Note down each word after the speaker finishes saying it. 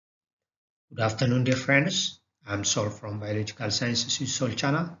Good afternoon, dear friends. I'm Sol from Biological Sciences with Sol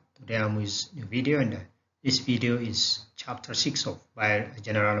channel. Today I'm with a new video, and this video is chapter 6 of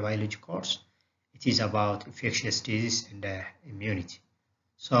General Biology course. It is about infectious disease and immunity.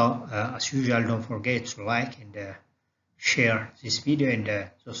 So, as usual, don't forget to like and share this video,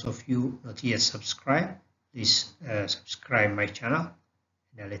 and those of you not yet subscribed, please subscribe my channel,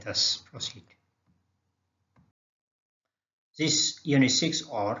 and let us proceed. This Unit 6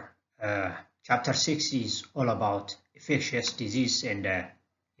 or Chapter 6 is all about infectious disease and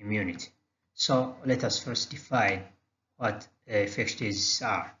immunity. So let us first define what infectious diseases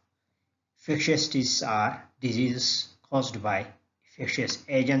are. Infectious diseases are diseases caused by infectious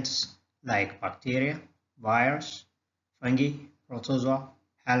agents like bacteria, virus, fungi, protozoa,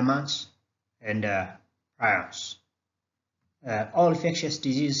 helminths, and prions. All infectious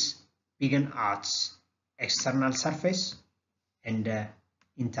diseases begin at external surface and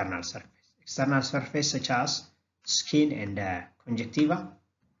internal surface. External surface such as skin and conjunctiva,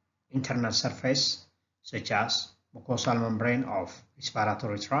 internal surface such as mucosal membrane of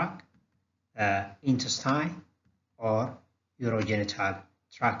respiratory tract, intestine, or urogenital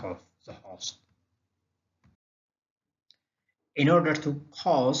tract of the host. In order to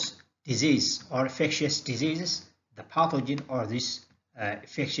cause disease or infectious diseases, the pathogen or this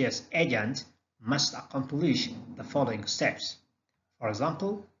infectious agent must accomplish the following steps. For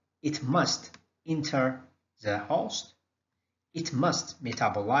example, it must enter the host, it must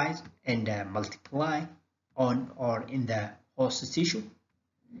metabolize and multiply on or in the host tissue,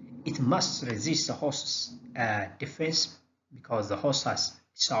 it must resist the host's defense because the host has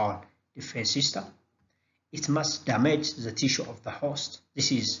its own defense system, it must damage the tissue of the host.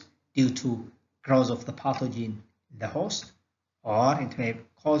 This is due to growth of the pathogen in the host, or it may be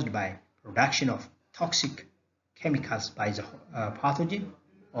caused by production of toxic chemicals by the pathogen,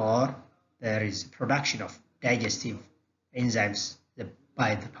 or there is production of digestive enzymes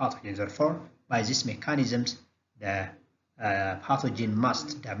by the pathogen. Therefore, by these mechanisms, the pathogen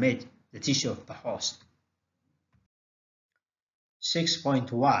must damage the tissue of the host.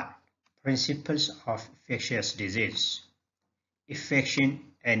 6.1 Principles of infectious disease. Infection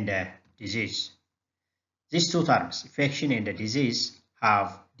and disease. These two terms, infection and disease,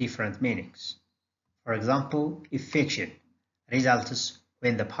 have different meanings. For example, infection results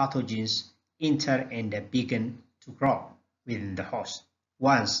when the pathogens enter and begin to grow within the host.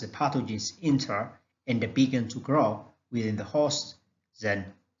 Once the pathogens enter and begin to grow within the host,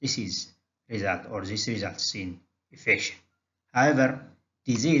 then this results in infection. However,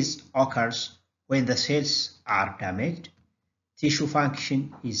 disease occurs when the cells are damaged, tissue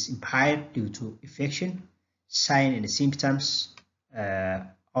function is impaired due to infection, signs and symptoms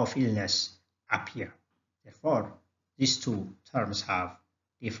of illness appear. Therefore, these two terms have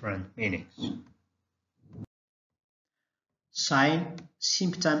different meanings. Sign,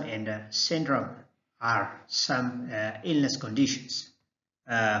 symptom, and syndrome are some illness conditions.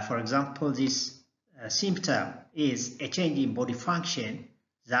 For example, this symptom is a change in body function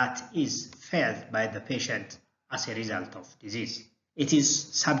that is felt by the patient as a result of disease. It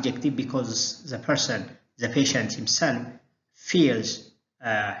is subjective because the patient himself feels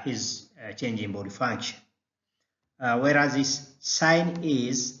his change in body function. Whereas this sign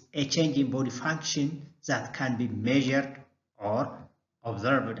is a change in body function that can be measured or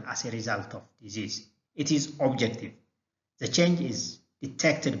observed as a result of disease. It is objective. The change is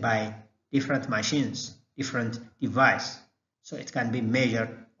detected by different machines, different devices, so it can be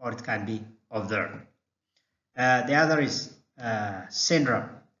measured or it can be observed. The other is syndrome.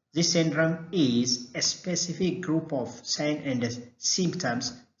 This syndrome is a specific group of signs and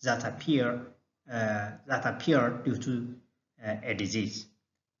symptoms that appear due to a disease.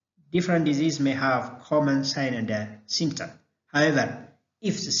 Different diseases may have common sign and symptom. However,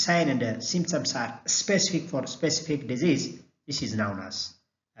 if the sign and symptoms are specific for a specific disease, this is known as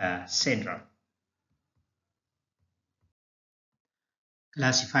syndrome.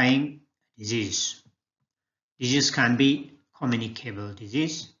 Classifying disease. Disease can be communicable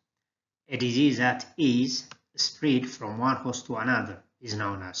disease. A disease that is spread from one host to another is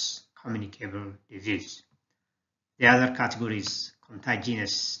known as communicable disease. The other category is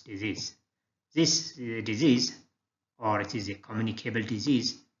contagious disease. This disease, or it is a communicable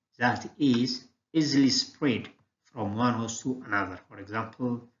disease that is easily spread from one host to another. For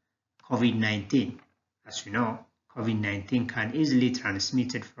example, COVID-19. As you know, COVID-19 can easily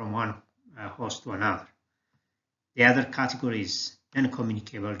transmitted from one host to another. The other category is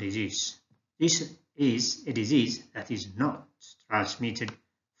non-communicable disease. This is a disease that is not transmitted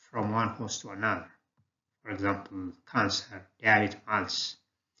from one host to another. For example, cancer, diabetes,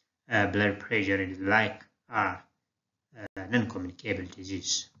 blood pressure and the like are non-communicable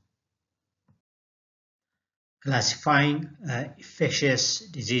disease. Classifying infectious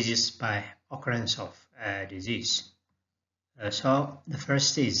diseases by occurrence of disease. So the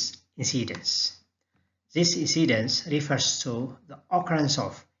first is incidence. This incidence refers to the occurrence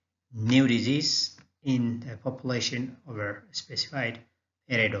of new disease in the population over a specified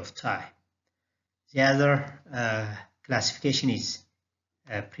period of time. The other classification is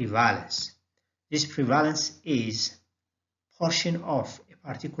prevalence. This prevalence is portion of a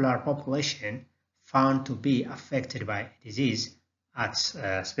particular population found to be affected by disease at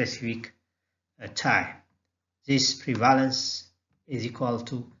a specific time. This prevalence is equal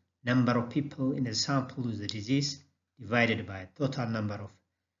to number of people in a sample with the disease divided by total number of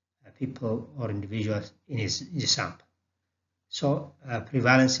people or individuals in the sample. So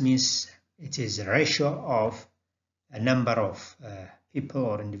prevalence means it is a ratio of a number of people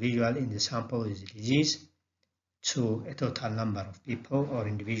or individual in the sample with the disease to a total number of people or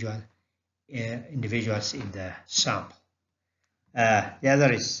individuals in the sample. The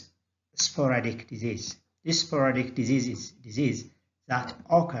other is sporadic disease. This sporadic disease is disease that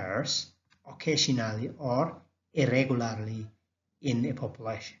occurs occasionally or irregularly in a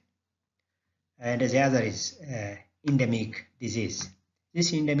population. And the other is endemic disease.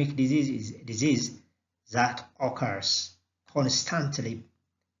 This endemic disease is a disease that occurs constantly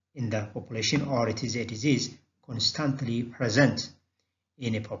in the population, or it is a disease constantly present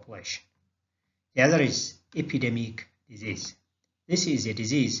in a population. The other is epidemic disease. This is a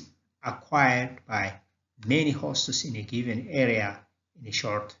disease acquired by many hosts in a given area in a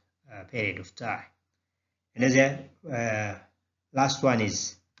short period of time. And the last one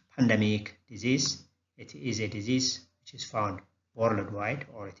is pandemic disease. It is a disease which is found worldwide,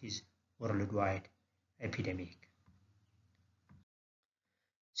 or it is worldwide epidemic.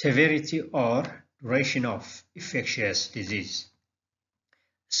 Severity or duration of infectious disease.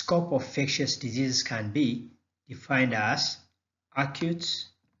 Scope of infectious disease can be defined as acute,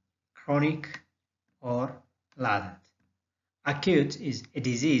 chronic, or latent. Acute is a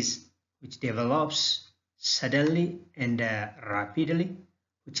disease which develops suddenly and rapidly,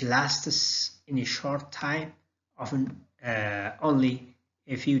 which lasts in a short time, often only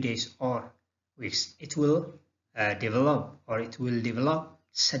a few days or weeks. It will develop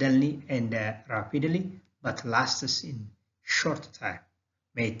suddenly and rapidly, but lasts in short time.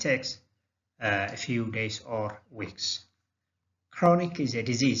 May take a few days or weeks. Chronic is a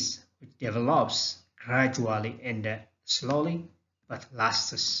disease which develops gradually and slowly, but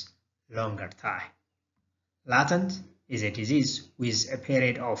lasts longer time. Latent is a disease with a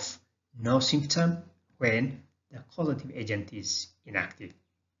period of no symptom when the causative agent is inactive.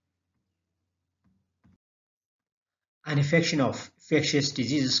 An infection of infectious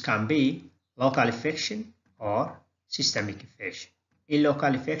diseases can be local infection or systemic infection. In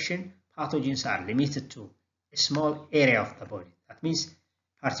local infection, pathogens are limited to a small area of the body. That means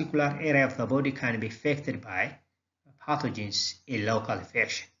a particular area of the body can be affected by pathogens in local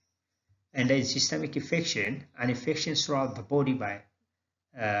infection. And in systemic infection, an infection throughout the body by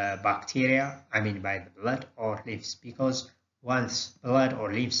bacteria, by the blood or lymph, because once blood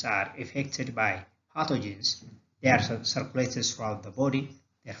or lymphs are affected by pathogens, they are circulated throughout the body.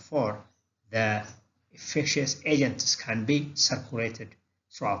 Therefore, the infectious agents can be circulated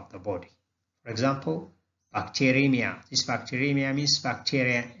throughout the body. For example, bacteremia. This bacteremia means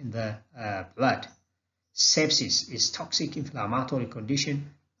bacteria in the blood. Sepsis is toxic inflammatory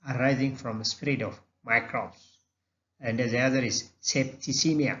condition arising from the spread of microbes. And the other is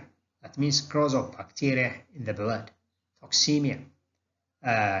septicemia. That means growth of bacteria in the blood. Toxemia.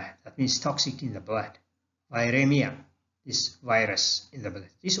 That means toxic in the blood. Viremia. This virus in the blood.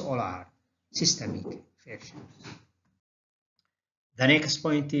 These all are systemic infections. The next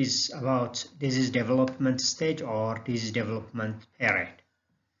point is about disease development stage or disease development period.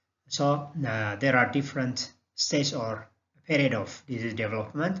 So there are different stages or period of disease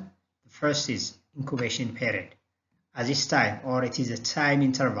development. The first is incubation period. At this time, or it is a time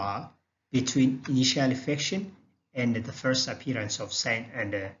interval between initial infection and the first appearance of sign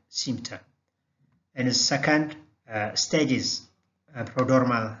and symptom. And the second stage is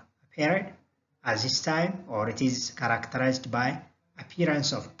prodromal period. At this time, or it is characterized by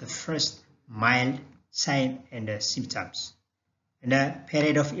appearance of the first mild sign and symptoms. And a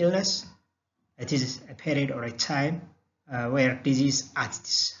period of illness, it is a period or a time where disease at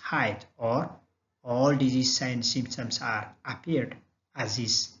its height or all disease signs and symptoms are appeared at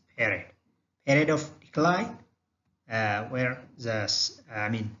this period. Period of decline, where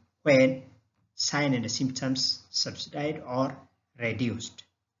when sign and symptoms subside or reduced,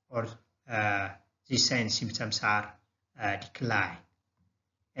 or these signs symptoms are decline.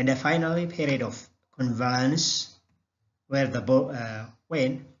 And finally, period of convalescence, where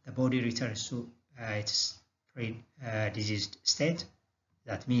when the body returns to its pre-diseased state.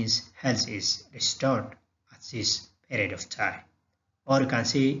 That means health is restored at this period of time. Or you can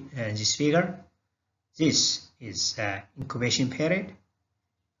see in this figure, this is incubation period,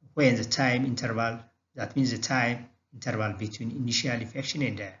 when the time interval, that means the time interval between initial infection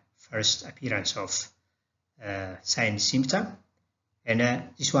and the first appearance of sign symptom. And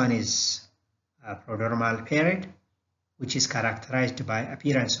this one is a prodromal period, which is characterized by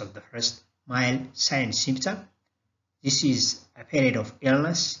appearance of the first mild sign symptom. This is a period of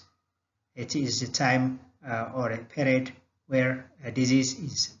illness. It is the time or a period where a disease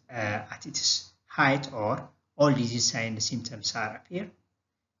is at its height, or all disease signs symptoms are appear.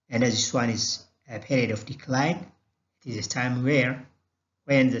 And this one is a period of decline. It is a time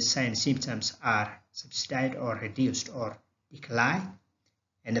when the sign symptoms are subsided or reduced or decline.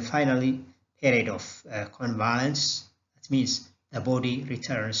 And finally, period of convalescence. That means the body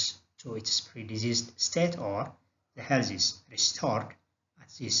returns to its pre-diseased state, or the health is restored at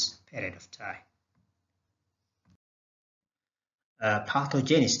this period of time.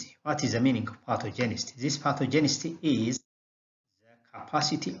 Pathogenicity. What is the meaning of pathogenicity? This pathogenicity is the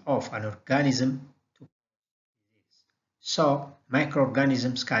capacity of an organism to cause disease. So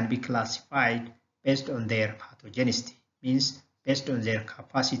microorganisms can be classified based on their pathogenicity, means based on their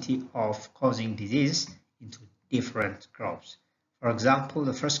capacity of causing disease into different groups. For example,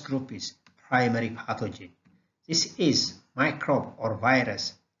 the first group is primary pathogen. This is microbe or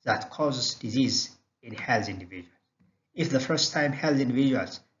virus that causes disease in healthy individuals. If the first time healthy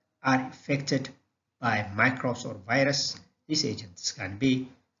individuals are affected by microbes or virus, these agents can be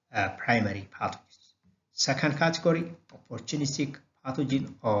primary pathogens. Second category, opportunistic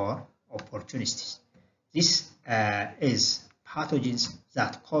pathogen or opportunists. This is pathogens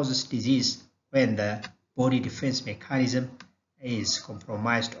that causes disease when the body defense mechanism is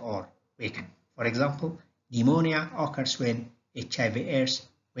compromised or weakened. For example, pneumonia occurs when HIV/AIDS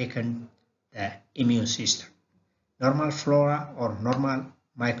weaken the immune system. Normal flora or normal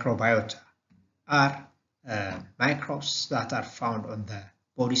microbiota are microbes that are found on the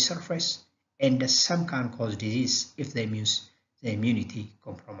body surface, and some can cause disease if the immunity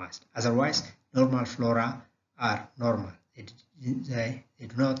compromised. Otherwise, normal flora are normal. They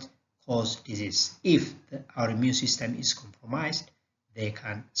do not cause disease. If our immune system is compromised,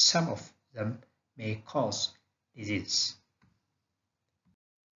 some of them may cause disease.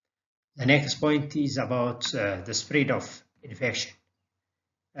 The next point is about the spread of infection.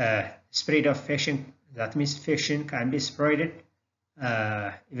 Spread of infection, that means infection can be spread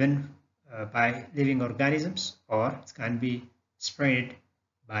even by living organisms, or it can be spread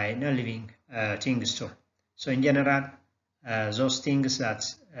by non-living things too. So in general, those things that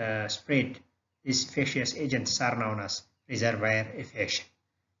spread these infectious agents are known as reservoir infection.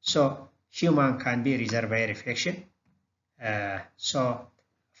 So human can be reservoir infection. So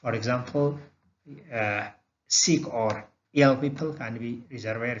for example, sick or ill people can be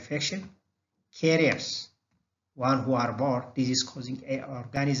reservoir infection. Carriers, one who are born disease-causing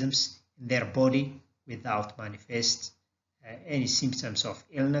organisms in their body without manifest any symptoms of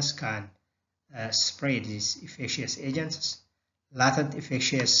illness, can spread these infectious agents. Latent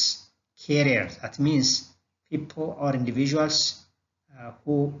infectious carriers, that means people or individuals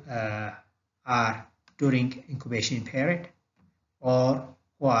who are during incubation period, or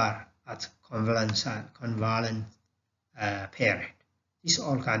who are at convalescent period. These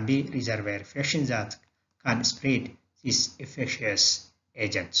all can be reservoir infections that can spread these infectious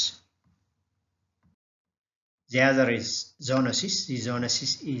agents. The other is zoonosis. The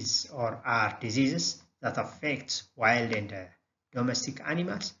zoonosis is or are diseases that affect wild and domestic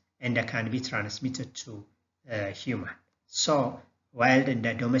animals and can be transmitted to human. So wild and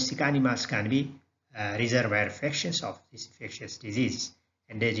domestic animals can be reservoir infections of these infectious diseases,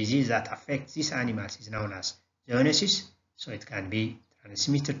 and the disease that affects these animals is known as zoonosis. So it can be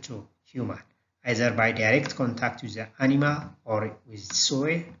transmitted to human either by direct contact with the animal or with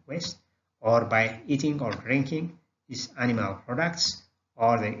soil waste, or by eating or drinking these animal products,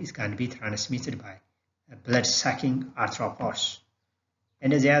 or it can be transmitted by blood-sucking arthropods.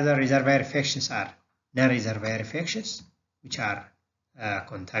 And the other reservoir infections are non-reservoir infections, which are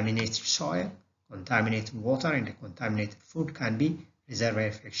contaminated soil, contaminated water, and contaminated food can be reservoir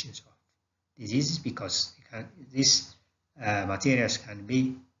infections of diseases, because these materials can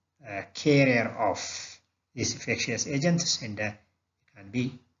be carrier of these infectious agents, and can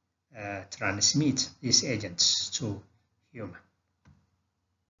be transmit these agents to human.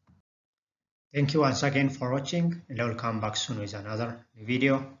 Thank you once again for watching, and I will come back soon with another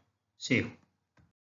video. See you.